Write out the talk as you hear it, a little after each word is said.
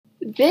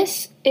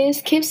This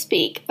is Kip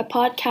Speak, a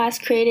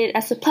podcast created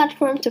as a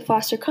platform to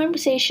foster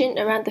conversation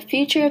around the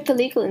future of the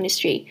legal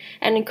industry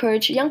and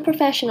encourage young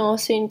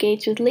professionals to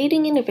engage with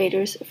leading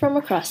innovators from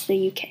across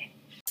the UK.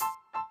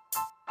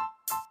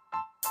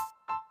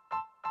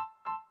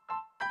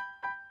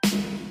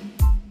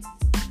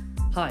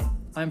 Hi,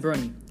 I'm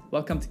Bernie.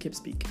 Welcome to Kip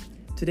Speak.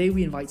 Today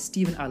we invite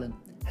Stephen Allen,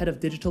 Head of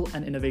Digital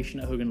and Innovation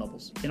at Hogan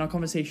Lovells. In our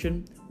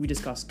conversation, we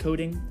discuss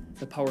coding,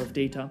 the power of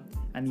data,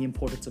 and the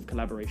importance of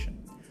collaboration.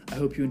 I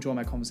hope you enjoy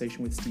my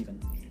conversation with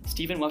Stephen.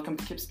 Stephen, welcome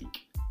to Kip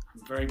Speak.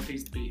 I'm very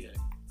pleased to be here.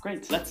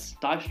 Great, let's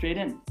dive straight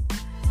in.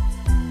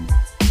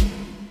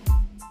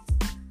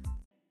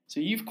 So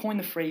you've coined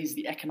the phrase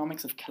the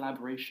economics of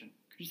collaboration.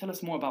 Could you tell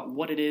us more about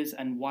what it is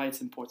and why it's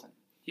important?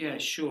 Yeah,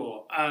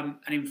 sure. And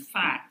in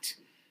fact,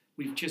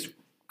 we've just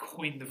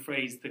coined the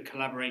phrase the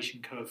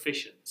collaboration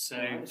coefficient. So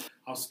right.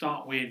 I'll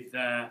start with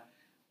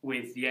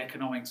the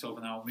economics of,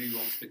 and I'll move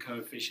on to the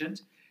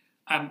coefficient.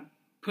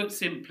 Put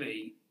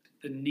simply,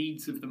 the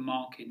needs of the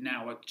market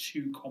now are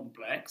too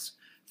complex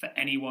for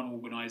any one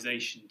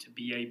organisation to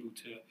be able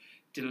to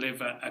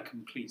deliver a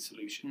complete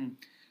solution.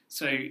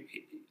 So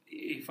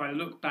if I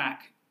look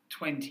back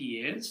 20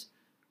 years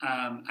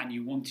and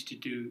you wanted to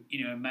do,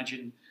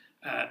 imagine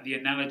the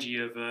analogy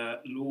of a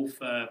law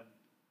firm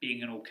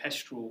being an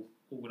orchestral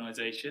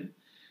organisation.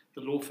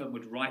 The law firm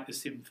would write the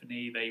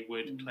symphony, they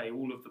would play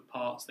all of the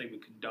parts, they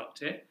would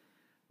conduct it.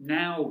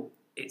 Now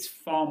it's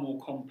far more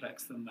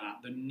complex than that.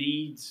 The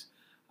needs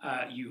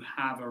you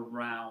have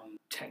around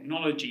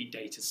technology,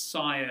 data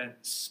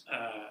science,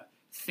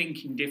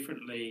 thinking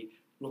differently,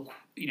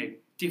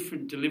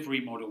 different delivery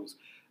models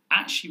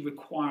actually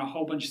require a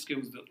whole bunch of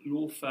skills that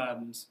law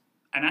firms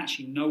and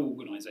actually no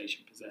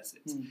organisation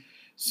possesses.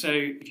 So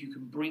if you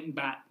can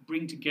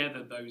bring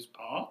together those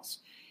parts,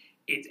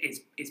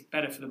 it's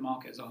better for the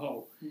market as a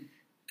whole.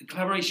 The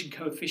collaboration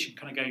coefficient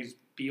kind of goes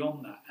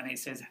beyond that, and it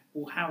says,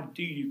 well, how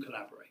do you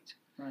collaborate?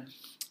 Right.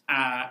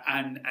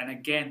 And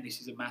again,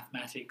 this is a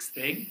mathematics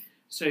thing.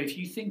 So if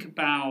you think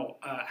about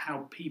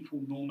how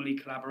people normally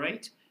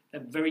collaborate,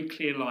 they're very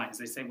clear lines.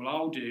 They say, well,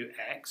 I'll do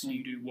X,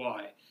 you do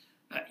Y.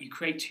 You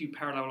create two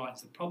parallel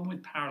lines. The problem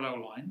with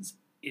parallel lines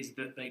is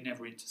that they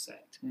never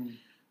intersect.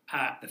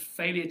 The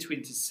failure to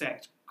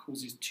intersect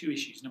causes two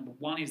issues. Number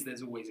one is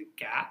there's always a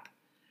gap.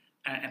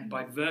 And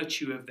by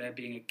virtue of there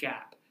being a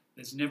gap,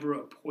 there's never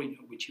a point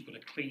at which you've got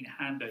a clean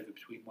handover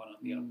between one and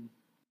the other.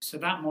 So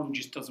that model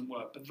just doesn't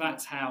work. But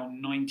that's how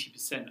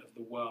 90% of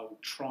the world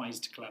tries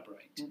to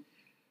collaborate.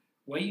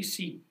 Where you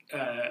see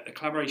the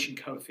collaboration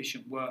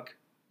coefficient work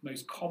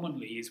most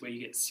commonly is where you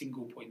get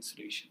single point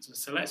solutions.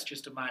 So let's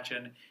just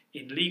imagine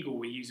in legal,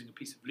 we're using a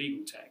piece of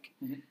legal tech.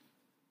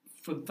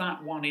 For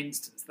that one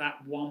instance,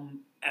 that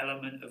one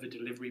element of a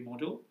delivery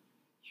model,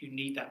 you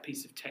need that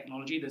piece of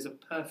technology. There's a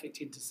perfect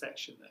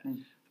intersection there.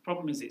 The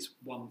problem is it's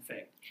one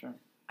thing. Sure.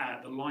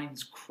 The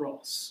lines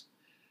cross.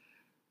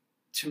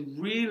 To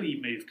really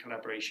move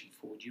collaboration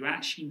forward, you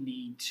actually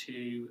need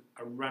to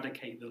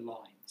eradicate the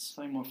lines.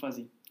 Something more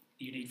fuzzy.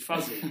 You need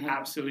fuzzy,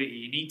 absolutely.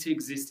 You need to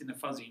exist in the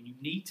fuzzy, and you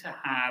need to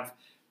have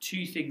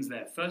two things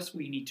there. First of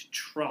all, you need to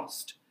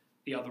trust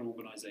the other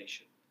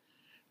organisation.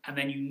 And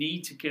then you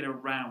need to get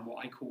around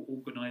what I call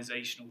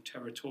organisational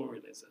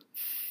territorialism.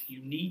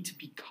 You need to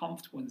be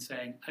comfortable in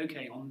saying,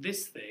 okay, on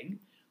this thing,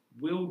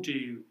 we'll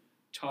do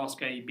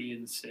task A, B,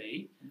 and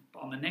C,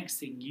 but on the next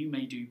thing, you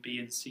may do B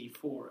and C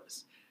for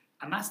us.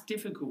 And that's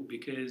difficult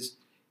because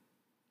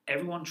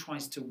everyone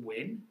tries to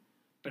win,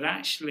 but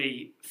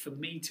actually, for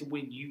me to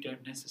win, you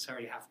don't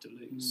necessarily have to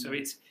lose. So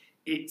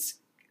it's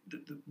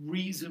the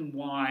reason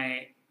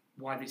why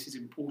this is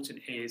important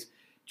is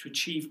to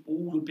achieve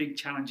all the big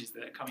challenges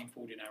that are coming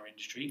forward in our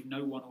industry.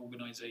 No one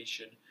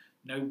organisation,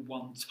 no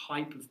one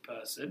type of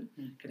person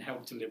can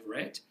help deliver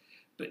it.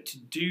 But to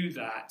do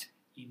that,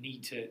 you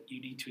need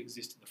to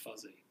exist in the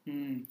fuzzy.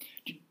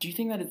 Do you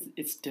think that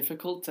it's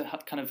difficult to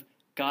kind of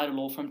guide a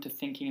law firm to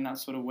thinking in that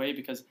sort of way?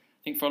 Because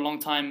I think for a long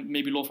time,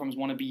 maybe law firms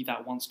want to be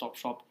that one-stop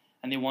shop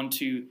and they want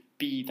to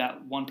be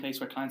that one place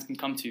where clients can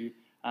come to.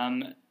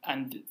 And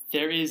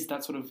there is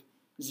that sort of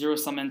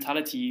zero-sum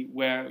mentality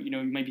where, you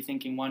may be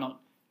thinking, why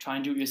not try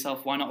and do it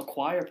yourself? Why not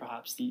acquire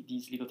perhaps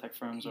these legal tech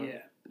firms? Or,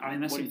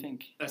 what do you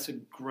think? That's a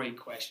great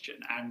question,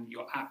 and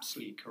you're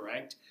absolutely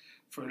correct.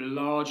 For a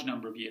large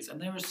number of years, and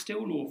there are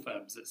still law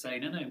firms that say,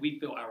 no, we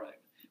built our own.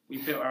 We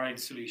built our own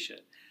solution.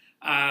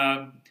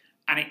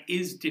 And it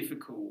is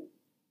difficult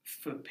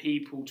for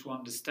people to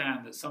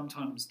understand that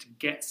sometimes to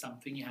get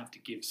something, you have to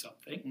give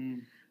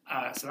something.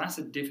 So that's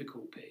a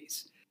difficult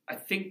piece. I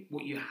think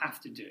what you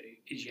have to do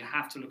is you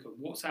have to look at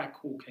what's our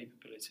core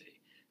capability.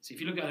 So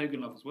if you look at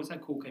Hogan Lovells, what's our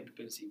core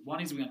capability? One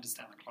is we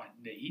understand the client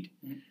need.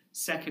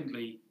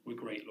 Secondly, we're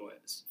great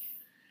lawyers.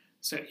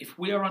 So if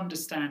we are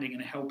understanding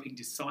and helping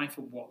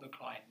decipher what the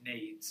client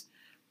needs,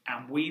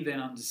 and we then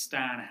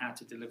understand how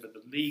to deliver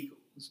the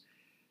legals,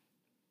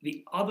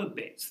 the other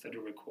bits that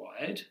are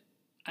required,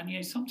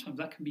 and sometimes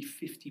that can be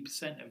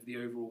 50% of the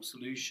overall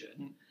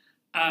solution,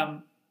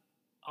 are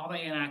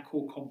they in our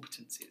core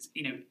competencies?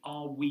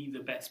 Are we the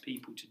best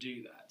people to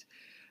do that?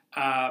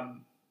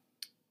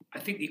 I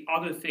think the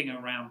other thing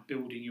around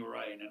building your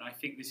own, and I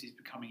think this is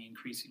becoming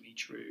increasingly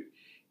true,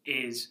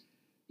 is,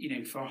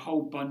 for a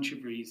whole bunch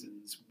of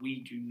reasons, we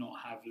do not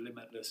have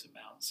limitless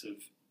amounts of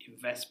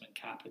investment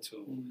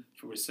capital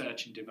for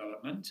research and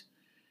development.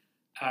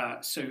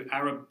 So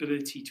our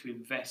ability to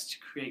invest to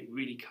create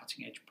really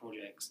cutting-edge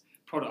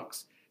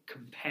products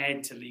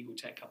compared to legal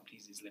tech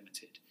companies is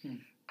limited.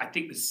 I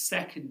think the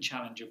second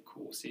challenge, of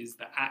course, is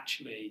that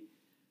actually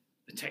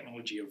the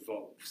technology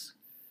evolves.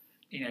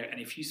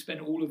 And if you spend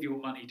all of your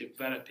money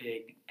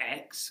developing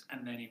X,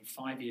 and then in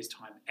 5 years'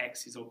 time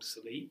X is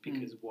obsolete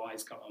because Y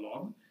has come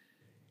along,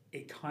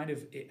 it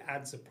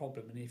adds a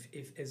problem. And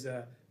if as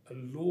a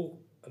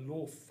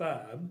law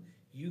firm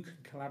you can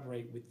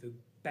collaborate with the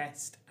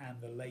best and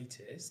the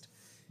latest,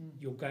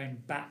 you're going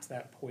back to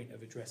that point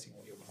of addressing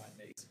what your client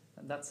needs.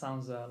 And that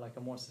sounds like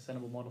a more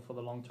sustainable model for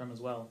the long term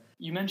as well.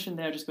 You mentioned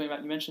there, just going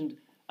back,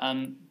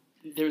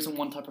 there isn't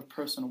one type of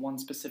person or one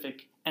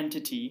specific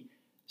entity.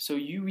 So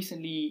you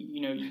recently,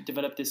 you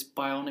developed this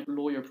Bionic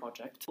Lawyer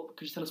Project.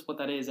 Could you tell us what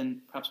that is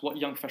and perhaps what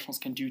young professionals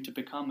can do to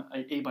become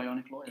a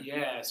bionic lawyer?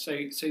 Yeah, so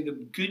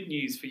the good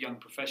news for young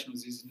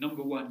professionals is,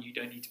 number one, you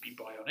don't need to be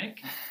bionic.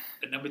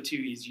 And number two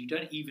is you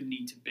don't even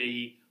need to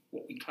be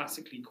what we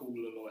classically call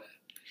a lawyer.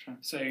 Sure.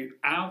 So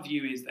our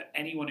view is that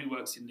anyone who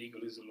works in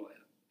legal is a lawyer,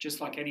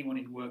 just like anyone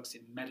who works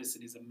in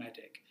medicine is a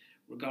medic,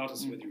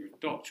 regardless of whether you're a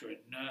doctor, a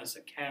nurse,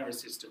 a care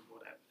assistant,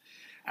 whatever.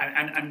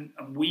 And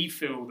we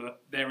feel that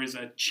there is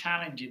a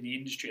challenge in the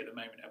industry at the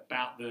moment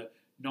about the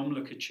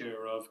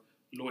nomenclature of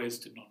lawyers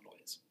to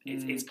non-lawyers.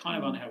 It's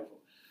kind of unhelpful.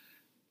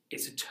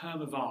 It's a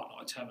term of art,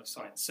 not a term of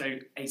science. So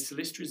a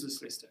solicitor is a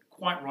solicitor.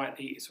 Quite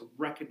rightly, it's a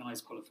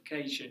recognised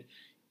qualification.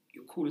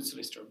 You're called a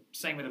solicitor.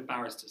 Same with the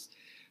barristers.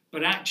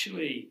 But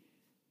actually,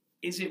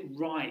 is it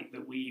right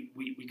that we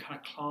kind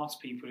of class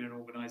people in an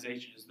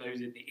organisation as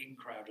those in the in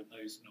crowd and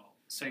those not?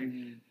 So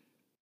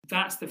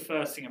that's the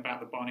first thing about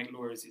the Bionic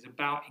Lawyers. It's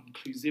about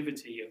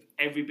inclusivity of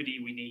everybody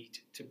we need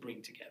to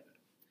bring together.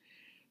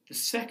 The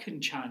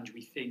second challenge,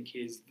 we think,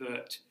 is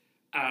that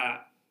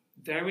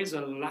there is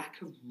a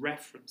lack of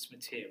reference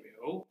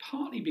material,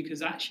 partly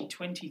because actually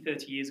 20,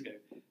 30 years ago,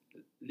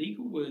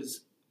 legal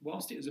was,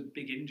 whilst it was a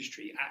big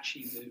industry,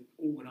 actually the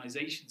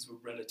organisations were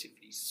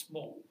relatively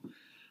small.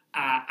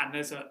 And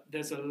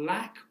there's a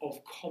lack of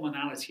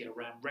commonality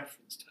around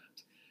reference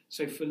terms.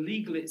 So for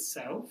legal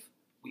itself,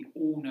 we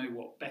all know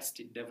what best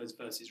endeavours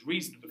versus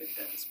reasonable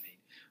endeavours mean.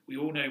 We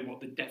all know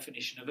what the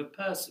definition of a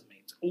person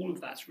means. All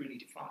of that's really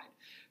defined.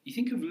 You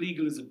think of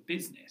legal as a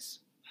business,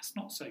 that's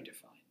not so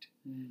defined.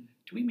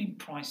 Do we mean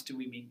price? Do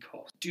we mean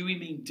cost? Do we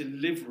mean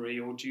delivery,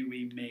 or do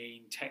we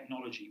mean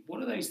technology?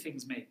 What do those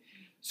things mean?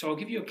 So I'll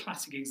give you a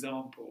classic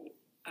example.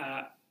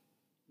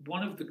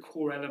 One of the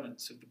core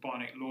elements of the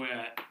Bionic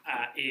Lawyer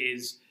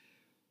is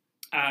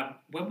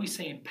when we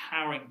say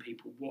empowering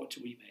people, what do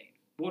we mean?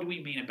 What do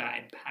we mean about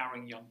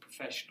empowering young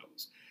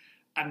professionals?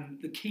 And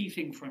the key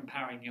thing for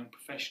empowering young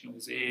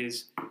professionals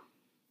is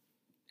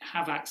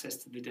have access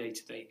to the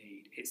data they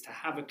need. It's to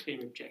have a clear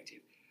objective.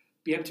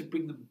 Be able to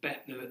bring them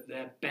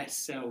their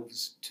best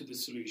selves to the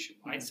solution,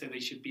 right? So they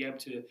should be able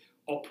to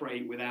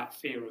operate without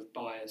fear of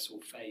bias or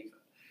favour.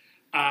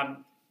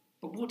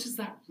 But what does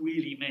that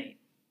really mean?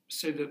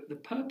 So the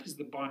purpose of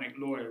the Bionic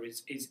Lawyer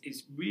is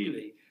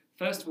really,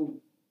 first of all,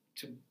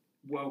 to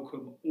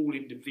welcome all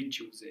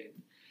individuals in.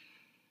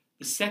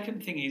 The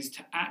second thing is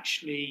to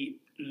actually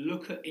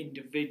look at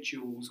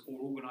individuals or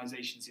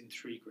organisations in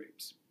three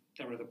groups.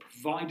 There are the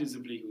providers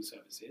of legal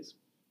services,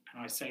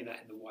 and I say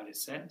that in the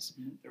widest sense.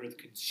 There are the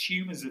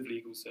consumers of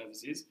legal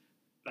services,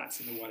 that's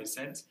in the widest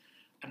sense.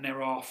 And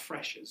there are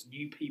freshers,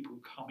 new people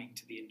coming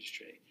to the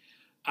industry.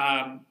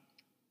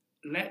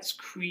 Let's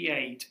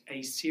create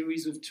a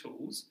series of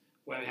tools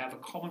where we have a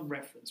common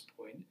reference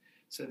point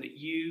so that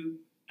you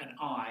and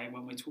I,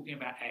 when we're talking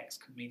about X,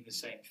 can mean the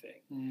same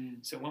thing.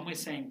 So when we're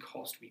saying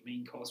cost, we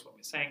mean cost. When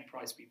we're saying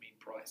price, we mean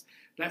price.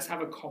 Let's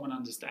have a common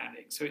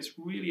understanding. So it's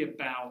really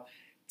about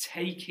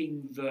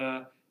taking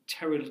the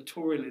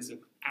territorialism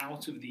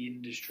out of the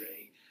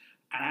industry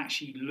and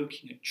actually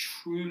looking at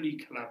truly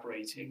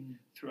collaborating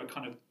through a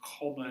kind of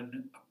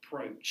common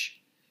approach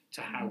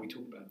to how we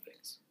talk about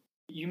things.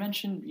 You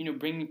mentioned,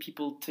 bringing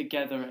people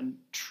together and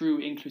true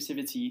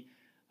inclusivity.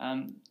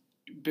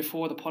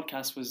 Before the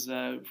podcast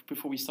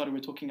before we started, we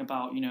were talking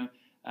about,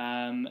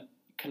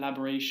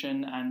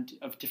 collaboration and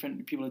of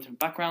different people with different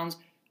backgrounds.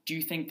 Do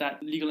you think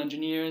that legal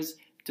engineers,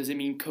 does it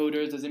mean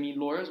coders, does it mean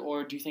lawyers,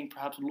 or do you think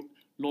perhaps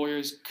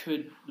lawyers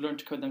could learn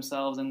to code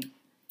themselves and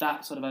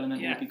that sort of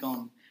element will be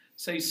gone?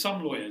 So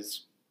some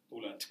lawyers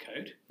will learn to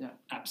code,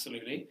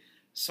 absolutely.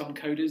 Some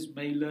coders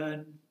may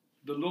learn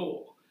the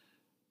law.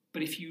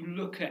 But if you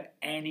look at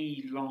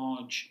any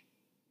large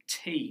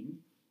team,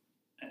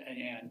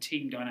 and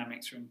team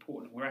dynamics are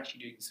important, we're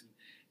actually doing some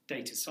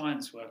data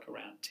science work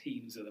around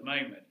teams at the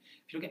moment.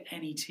 If you look at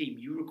any team,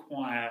 you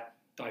require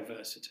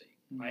diversity,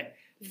 right?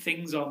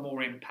 Things are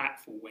more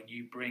impactful when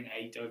you bring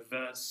a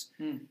diverse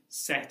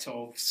set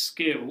of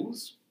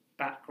skills,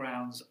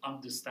 backgrounds,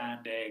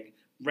 understanding,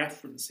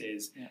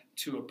 references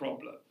to a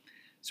problem.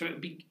 So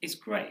it's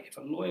great. If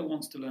a lawyer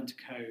wants to learn to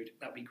code,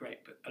 that'd be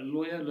great. But a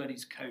lawyer learning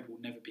to code will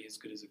never be as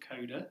good as a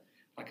coder.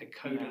 Like a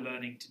coder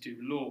learning to do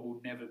law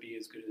will never be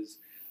as good as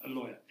a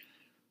lawyer.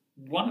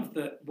 One of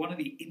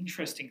the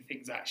interesting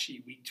things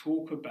actually we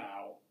talk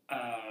about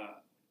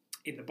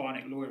in the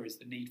Bionic Lawyer is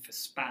the need for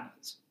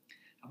spanners.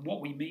 And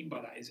what we mean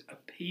by that is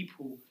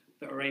people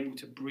that are able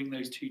to bring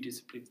those two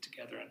disciplines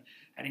together.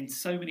 And in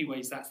so many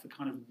ways, that's the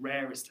kind of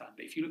rarest talent.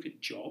 But if you look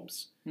at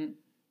Jobs,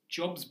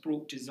 Jobs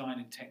brought design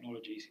and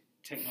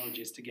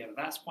technologists together.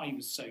 That's why he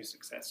was so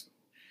successful.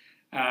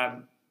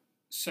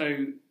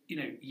 So,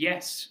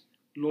 yes,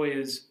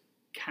 lawyers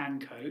can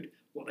code.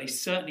 What they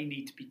certainly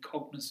need to be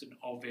cognizant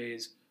of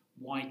is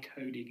why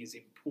coding is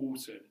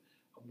important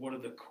and what are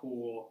the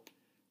core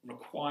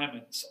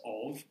requirements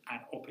of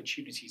and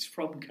opportunities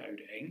from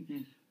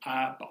coding.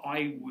 But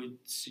I would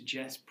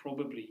suggest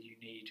probably you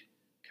need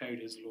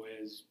coders,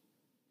 lawyers,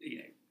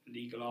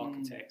 legal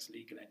architects,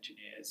 legal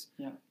engineers,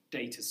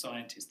 data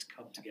scientists to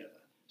come together.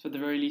 So at the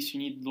very least, you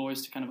need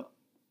lawyers to kind of,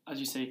 as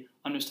you say,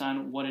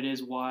 understand what it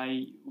is,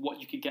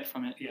 what you could get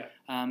from it.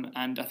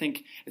 And I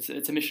think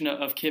it's a mission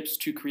of KIPS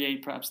to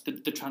create perhaps the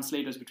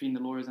translators between the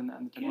lawyers and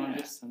the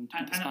technologists and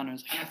the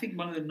spanners. And I think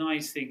one of the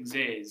nice things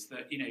is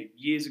that,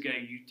 years ago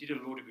you did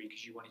a law degree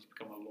because you wanted to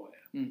become a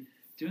lawyer.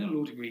 Doing a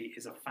law degree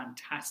is a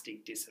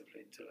fantastic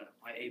discipline to learn.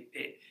 Right?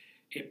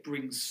 It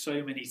brings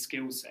so many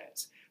skill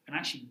sets. And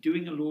actually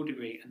doing a law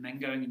degree and then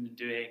going in and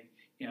doing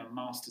a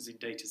master's in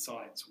data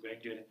science or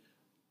doing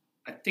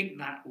I think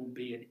that will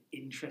be an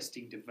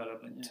interesting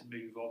development to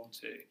move on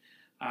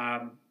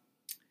to.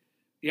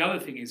 The other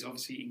thing is,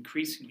 obviously,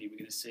 increasingly we're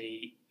going to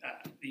see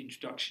the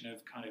introduction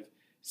of kind of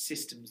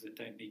systems that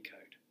don't need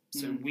code.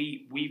 So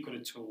we've got a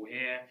tool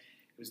here.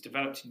 It was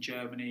developed in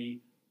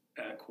Germany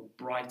called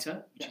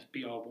Brighter, which is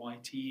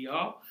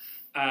Bryter.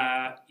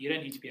 You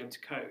don't need to be able to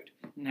code.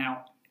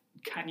 Now,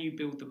 can you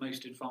build the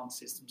most advanced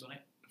systems on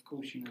it? Of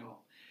course you can't.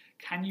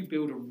 Can you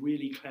build a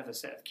really clever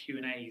set of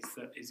Q&As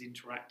that is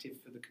interactive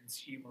for the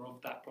consumer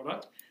of that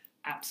product?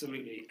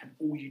 Absolutely. And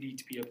all you need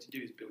to be able to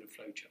do is build a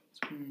flowchart.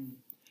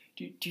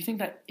 Do you think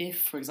that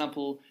if, for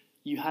example,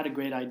 you had a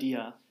great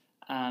idea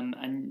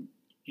and,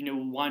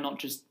 why not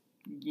just,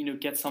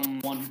 get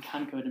someone who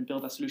can code and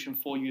build that solution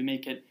for you and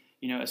make it,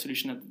 a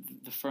solution that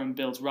the firm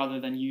builds rather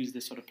than use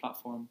this sort of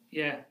platform?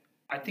 Yeah,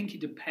 I think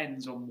it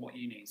depends on what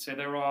you need. So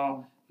there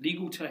are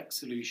legal tech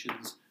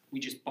solutions.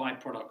 We just buy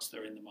products that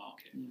are in the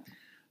market.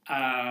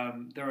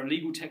 There are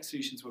legal tech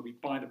solutions where we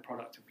buy the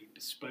product and we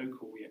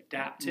bespoke or we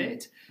adapt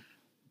it.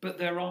 But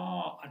there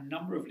are a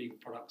number of legal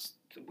products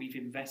that we've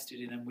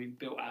invested in and we've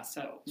built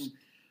ourselves.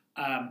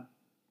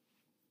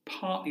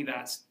 Partly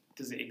that's,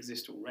 does it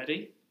exist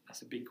already?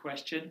 That's a big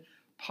question.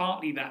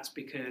 Partly that's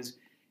because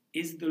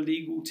is the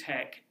legal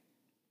tech,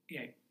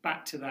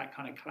 back to that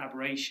kind of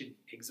collaboration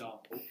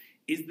example,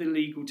 is the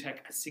legal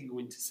tech a single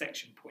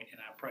intersection point in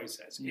our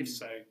process? If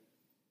so,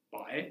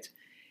 buy it.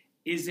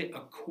 Is it a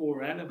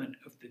core element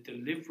of the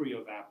delivery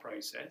of our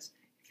process?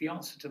 If the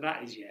answer to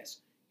that is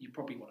yes, you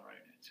probably want to own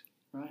it.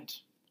 Right.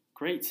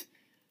 Great.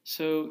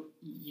 So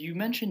you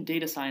mentioned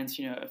data science,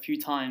 a few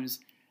times.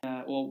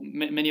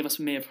 Many of us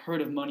may have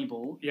heard of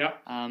Moneyball.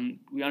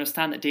 We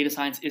understand that data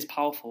science is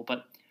powerful,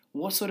 but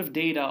what sort of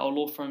data are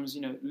law firms,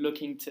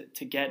 looking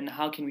to get, and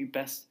how can we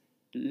best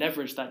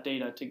leverage that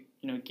data to,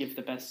 give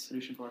the best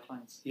solution for our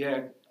clients?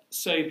 Yeah.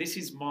 So this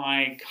is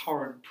my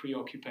current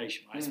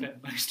preoccupation. I spend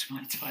most of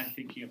my time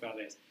thinking about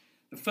this.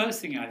 The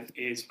first thing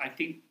is I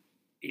think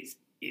it's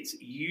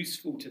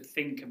useful to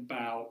think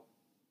about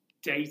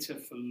data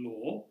for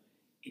law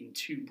in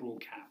two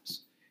broad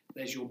camps.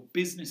 There's your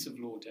business of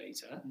law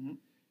data.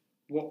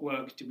 What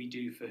work do we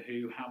do for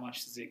who? How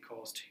much does it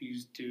cost?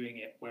 Who's doing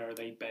it? Where are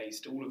they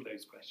based? All of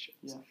those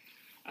questions.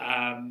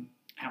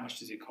 How much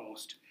does it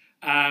cost?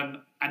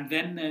 And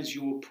then there's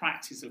your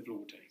practice of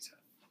law data.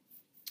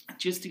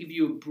 Just to give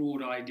you a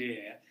broad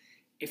idea,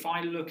 if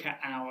I look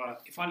at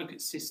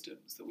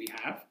systems that we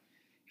have,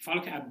 if I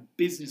look at our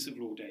business of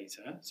law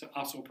data, so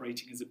us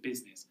operating as a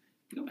business,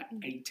 we've got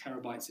about 8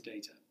 terabytes of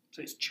data.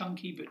 So it's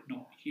chunky but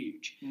not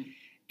huge.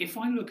 If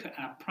I look at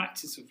our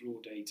practice of law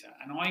data,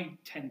 and I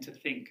tend to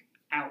think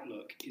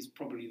Outlook is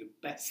probably the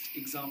best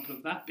example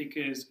of that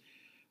because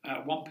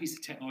one piece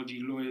of technology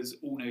lawyers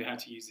all know how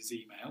to use is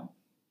email.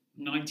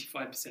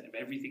 95% of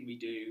everything we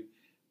do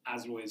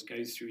as lawyers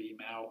goes through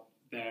email.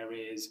 There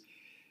is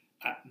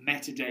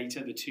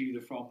metadata, the to, the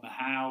from, the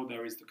how.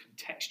 There is the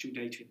contextual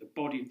data in the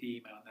body of the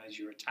email, and there's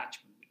your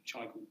attachment, which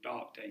I call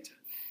dark data.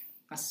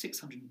 That's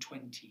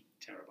 620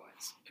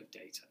 terabytes of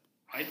data,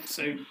 right?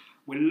 So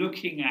we're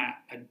looking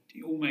at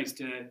almost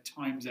a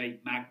times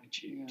 8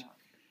 magnitude,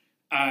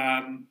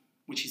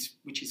 which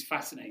is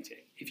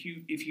fascinating. If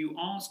you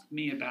ask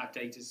me about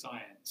data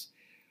science,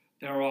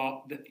 there are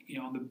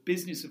on the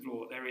business of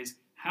law there is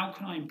how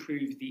can I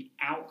improve the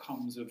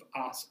outcomes of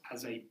us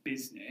as a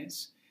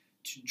business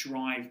to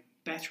drive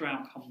better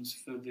outcomes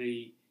for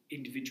the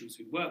individuals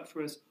who work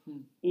for us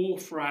or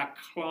for our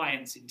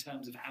clients in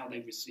terms of how they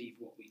receive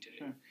what we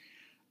do.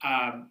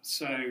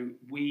 So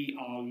we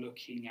are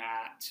looking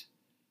at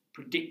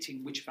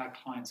predicting which of our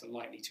clients are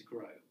likely to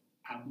grow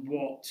and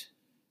what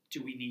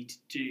do we need to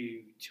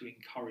do to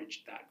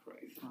encourage that growth.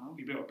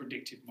 We built a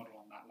predictive model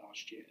on that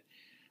last year.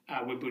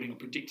 We're building a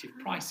predictive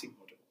pricing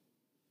model.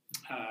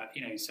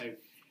 So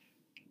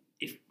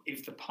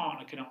if the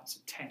partner can answer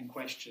 10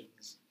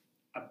 questions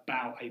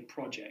about a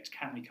project,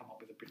 can we come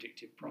up with a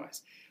predictive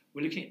price?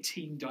 We're looking at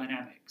team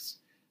dynamics.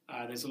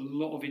 There's a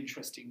lot of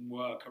interesting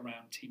work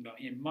around team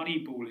dynamics.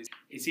 Moneyball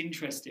is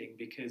interesting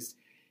because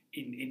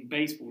in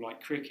baseball,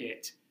 like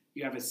cricket,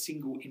 you have a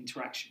single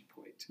interaction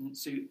point.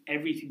 So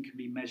everything can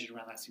be measured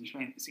around that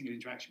single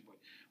interaction point.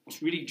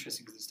 What's really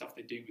interesting is the stuff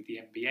they're doing with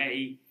the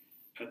NBA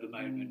at the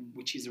moment,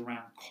 which is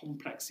around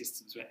complex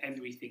systems where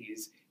everything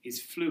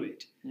is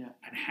fluid.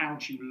 And how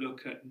do you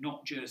look at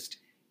not just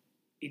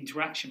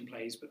interaction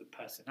plays, but the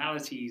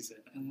personalities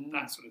and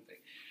that sort of thing,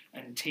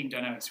 and team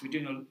dynamics.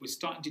 We're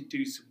starting to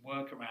do some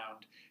work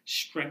around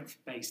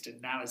strength-based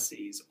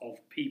analyses of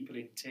people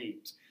in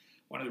teams.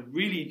 One of the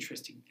really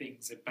interesting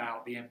things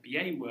about the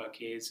MBA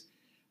work is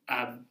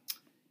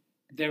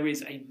there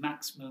is a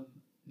maximum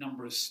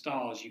number of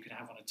stars you can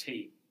have on a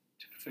team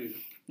for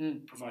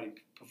providing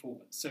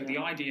performance. So the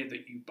idea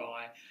that you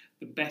buy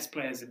the best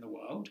players in the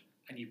world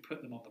and you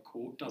put them on the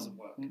court doesn't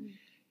work.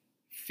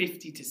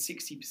 50 to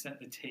 60% of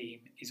the team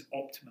is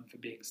optimum for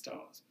being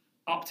stars.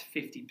 Up to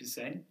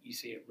 50%, you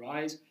see it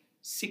rise.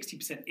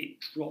 60%, it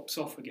drops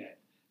off again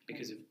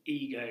because of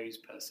egos,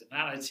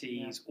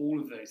 personalities, all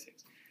of those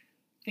things.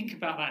 Think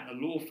about that in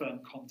the law firm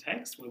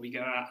context where we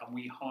go out and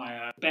we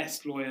hire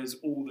best lawyers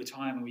all the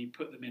time and we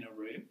put them in a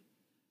room.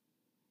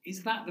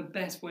 Is that the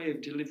best way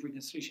of delivering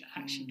a solution?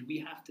 Actually, do we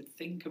have to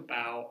think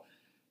about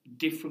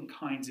different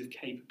kinds of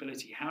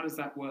capability? How does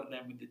that work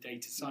then with the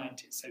data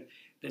scientists? So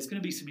there's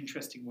going to be some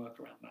interesting work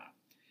around that.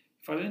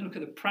 If I then look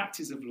at the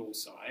practice of law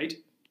side,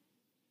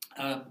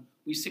 we have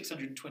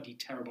 620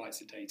 terabytes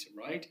of data,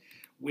 right?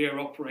 We're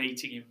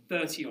operating in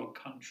 30-odd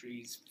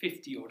countries,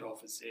 50-odd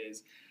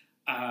offices.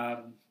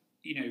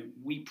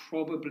 We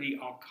probably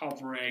are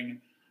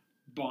covering,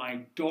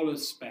 by dollar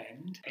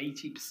spend,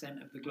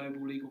 80% of the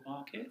global legal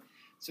market.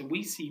 So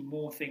we see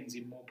more things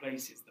in more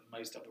places than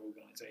most other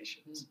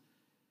organisations.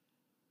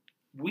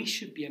 We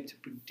should be able to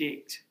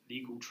predict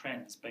legal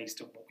trends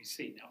based on what we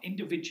see. Now,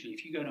 individually,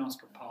 if you go and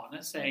ask a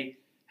partner, say,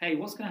 hey,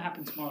 what's going to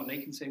happen tomorrow? They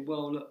can say,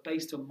 well, look,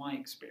 based on my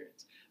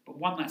experience. But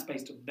one, that's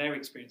based on their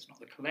experience, not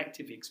the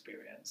collective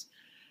experience.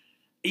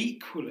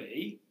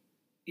 Equally,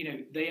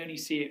 they only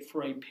see it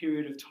for a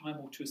period of time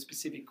or to a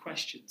specific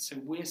question. So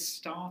we're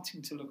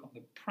starting to look on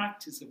the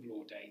practice of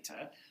law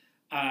data,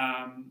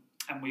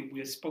 and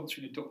we're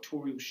sponsoring a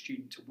doctoral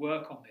student to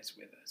work on this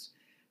with us.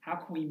 How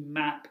can we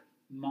map,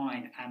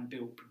 mine, and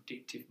build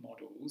predictive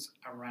models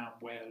around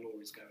where law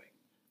is going?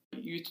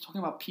 You're talking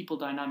about people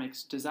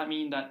dynamics. Does that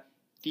mean that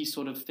these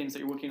sort of things that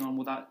you're working on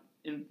will that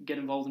get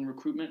involved in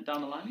recruitment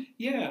down the line?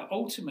 Yeah,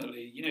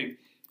 ultimately,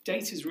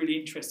 data is really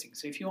interesting.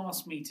 So if you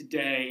ask me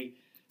today,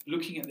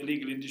 looking at the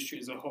legal industry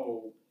as a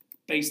whole,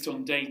 based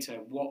on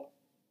data, what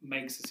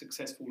makes a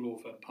successful law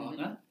firm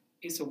partner?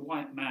 It's a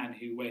white man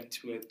who went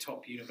to a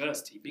top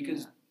university,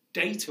 because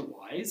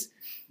data-wise,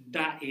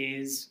 that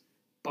is,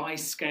 by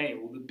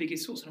scale, the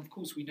biggest source. And of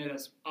course, we know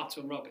that's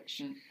utter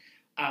rubbish.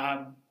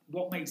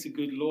 What makes a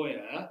good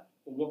lawyer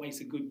or what makes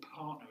a good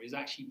partner is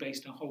actually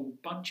based on a whole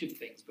bunch of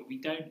things, but we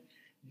don't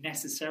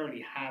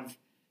necessarily have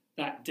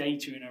that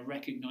data in a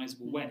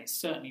recognisable way. It's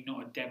certainly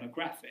not a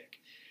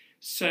demographic.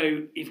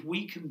 So if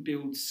we can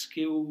build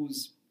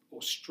skills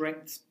or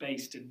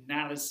strengths-based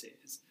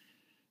analysis,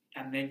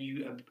 and then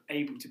you are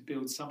able to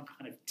build some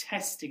kind of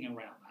testing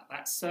around that,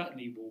 that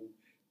certainly will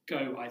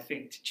go, I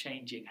think, to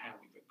changing how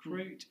we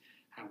recruit,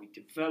 how we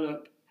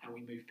develop, how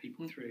we move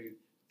people through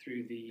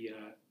the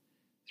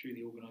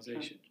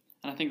organisation.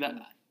 And I think that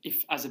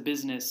if, as a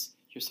business,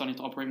 you're starting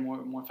to operate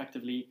more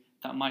effectively,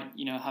 that might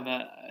have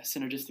a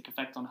synergistic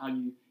effect on how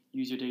you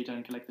use your data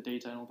and collect the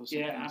data and all those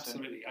things. Yeah,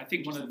 absolutely. I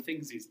think one of the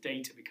things is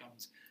data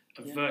becomes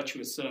a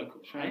virtuous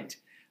circle, right?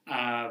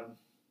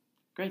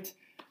 Great.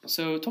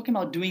 So talking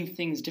about doing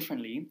things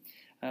differently,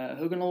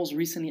 Hogan Lovells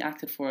recently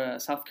acted for a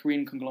South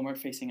Korean conglomerate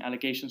facing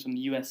allegations from the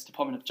US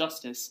Department of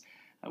Justice,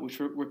 which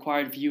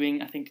required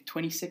viewing, I think,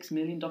 26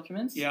 million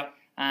documents. Yeah.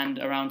 And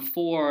around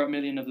 4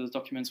 million of those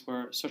documents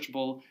were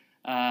searchable,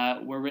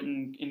 were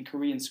written in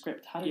Korean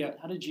script. How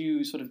did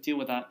you sort of deal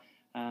with that,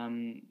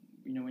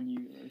 when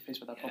you were faced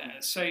with that problem?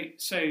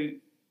 So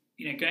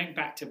going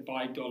back to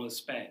by dollar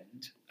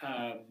spend,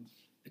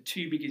 the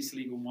two biggest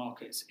legal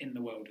markets in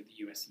the world are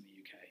the US and the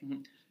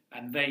UK.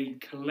 And they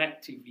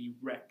collectively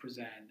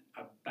represent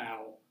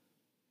about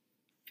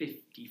 55%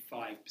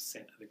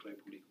 of the global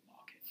legal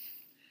market.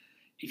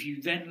 If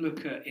you then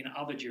look at, in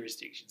other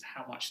jurisdictions,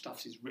 how much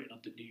stuff is written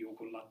under New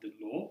York or London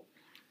law,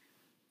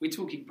 we're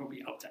talking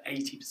probably up to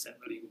 80% of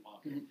the legal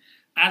market.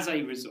 As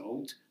a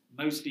result,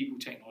 most legal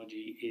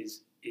technology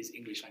is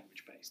English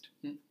language based.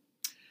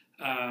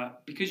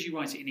 Because you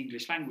write it in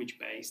English language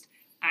based,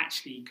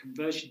 actually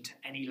conversion to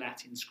any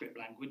Latin script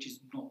language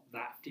is not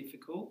that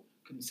difficult.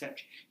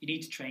 Conceptually, you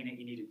need to train it,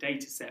 you need a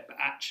data set, but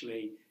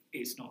actually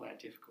it's not that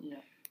difficult.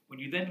 When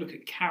you then look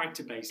at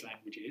character-based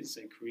languages,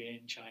 so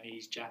Korean,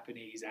 Chinese,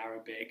 Japanese,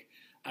 Arabic,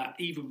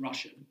 even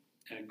Russian,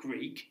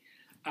 Greek,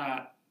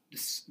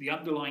 the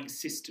underlying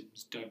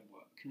systems don't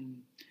work.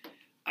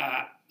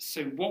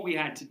 So what we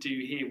had to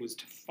do here was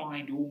to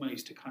find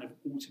almost a kind of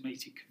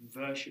automated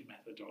conversion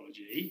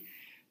methodology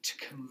to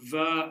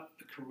convert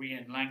the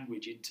Korean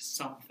language into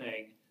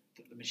something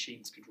that the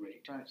machines could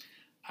read.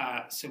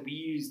 Right. So we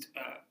used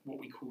what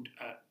we called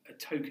a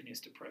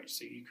tokenist approach.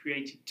 So you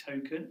created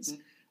tokens.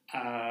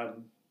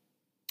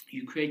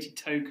 You created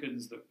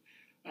tokens that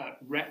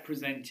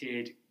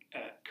represented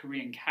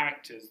Korean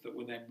characters that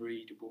were then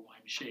readable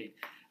by machine.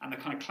 And the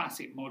kind of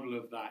classic model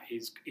of that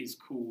is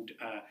called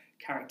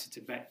character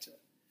to vector.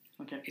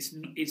 Okay.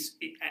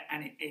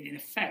 In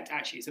effect,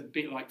 actually, it's a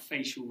bit like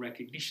facial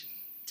recognition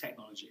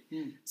technology.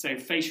 So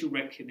facial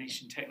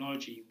recognition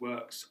technology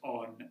works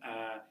on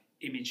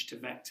image to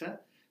vector.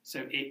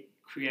 So it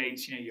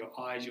creates, your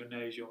eyes, your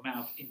nose, your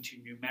mouth into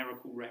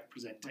numerical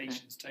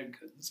representations,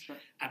 tokens,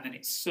 and then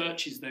it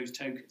searches those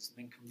tokens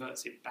and then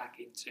converts it back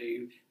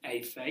into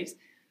a face.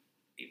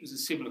 It was a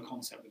similar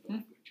concept with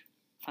language.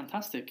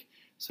 Fantastic.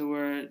 So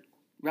we're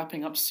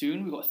wrapping up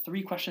soon. We've got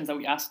 3 questions that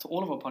we asked to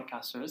all of our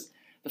podcasters.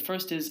 The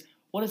first is,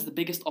 what is the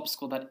biggest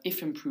obstacle that,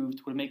 if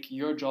improved, would make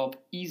your job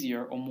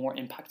easier or more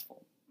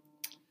impactful?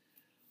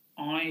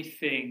 I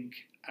think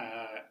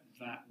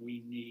that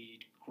we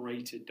need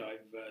greater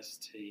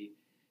diversity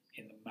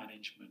in the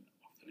management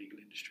of the legal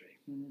industry.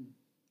 And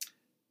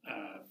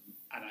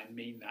I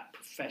mean that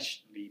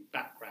professionally,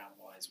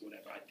 background-wise,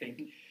 whatever. I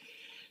think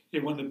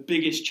one of the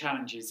biggest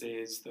challenges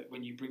is that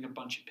when you bring a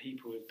bunch of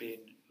people who have been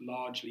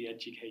largely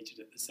educated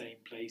at the same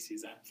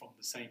places and from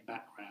the same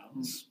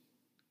backgrounds,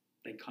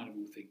 they kind of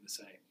all think the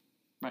same.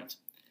 Right.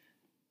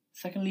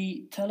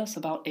 Secondly, tell us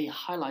about a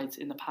highlight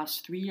in the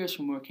past 3 years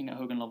from working at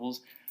Hogan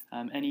Lovells.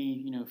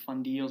 Any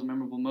fun deals,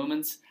 memorable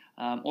moments,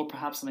 or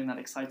perhaps something that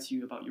excites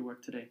you about your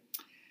work today.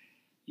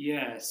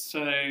 Yeah,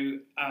 so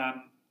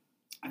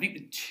I think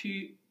the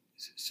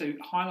 2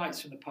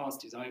 highlights from the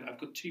past is I've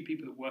got 2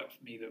 people that worked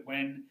for me that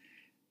when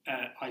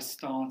I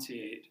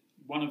started,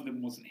 one of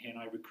them wasn't here and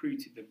I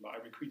recruited them, but I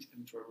recruited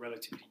them for a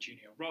relatively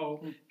junior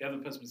role. The other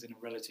person was in a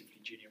relatively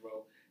junior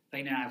role.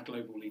 They now have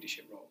global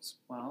leadership roles.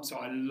 Wow. So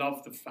I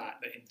love the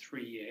fact that in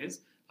 3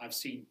 years, I've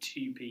seen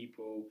 2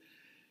 people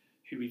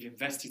who we've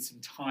invested some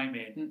time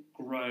in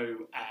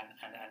grow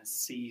and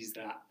seize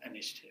that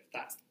initiative.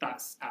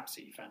 That's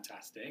absolutely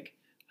fantastic.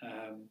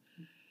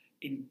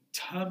 In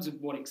terms of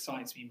what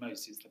excites me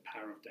most is the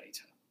power of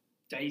data.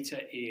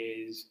 Data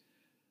is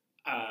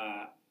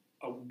a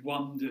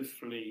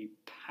wonderfully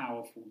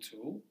powerful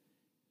tool.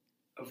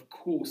 Of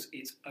course,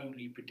 it's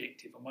only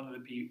predictive. And one of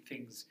the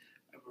things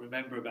I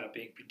remember about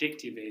being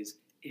predictive is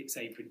it's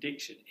a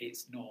prediction.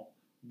 It's not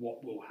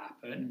what will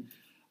happen.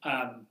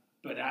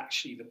 But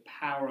actually the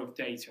power of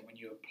data, when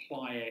you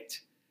apply it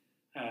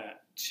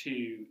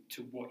to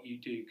what you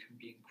do, can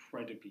be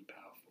incredibly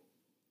powerful.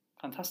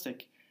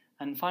 Fantastic.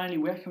 And finally,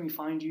 where can we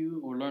find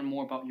you or learn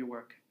more about your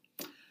work?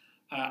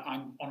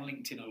 I'm on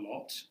LinkedIn a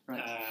lot.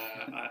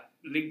 Right.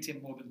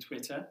 LinkedIn more than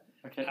Twitter.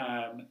 Okay.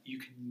 You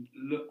can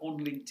look on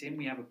LinkedIn.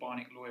 We have a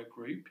Bionic Lawyer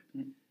group.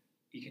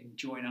 You can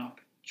join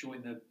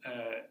the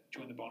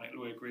Bionic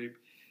Lawyer group.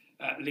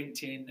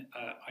 LinkedIn,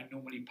 I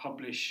normally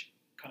publish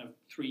kind of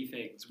 3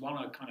 things. One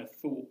are kind of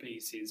thought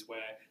pieces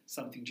where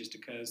something just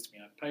occurs to me,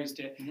 I post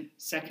it.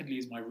 Secondly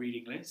is my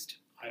reading list.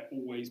 I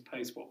always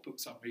post what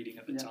books I'm reading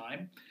at the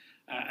time.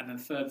 And then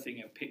third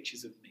thing are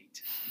pictures of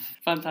meat.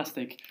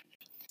 Fantastic.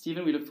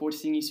 Stephen, we look forward to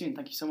seeing you soon.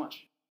 Thank you so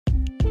much.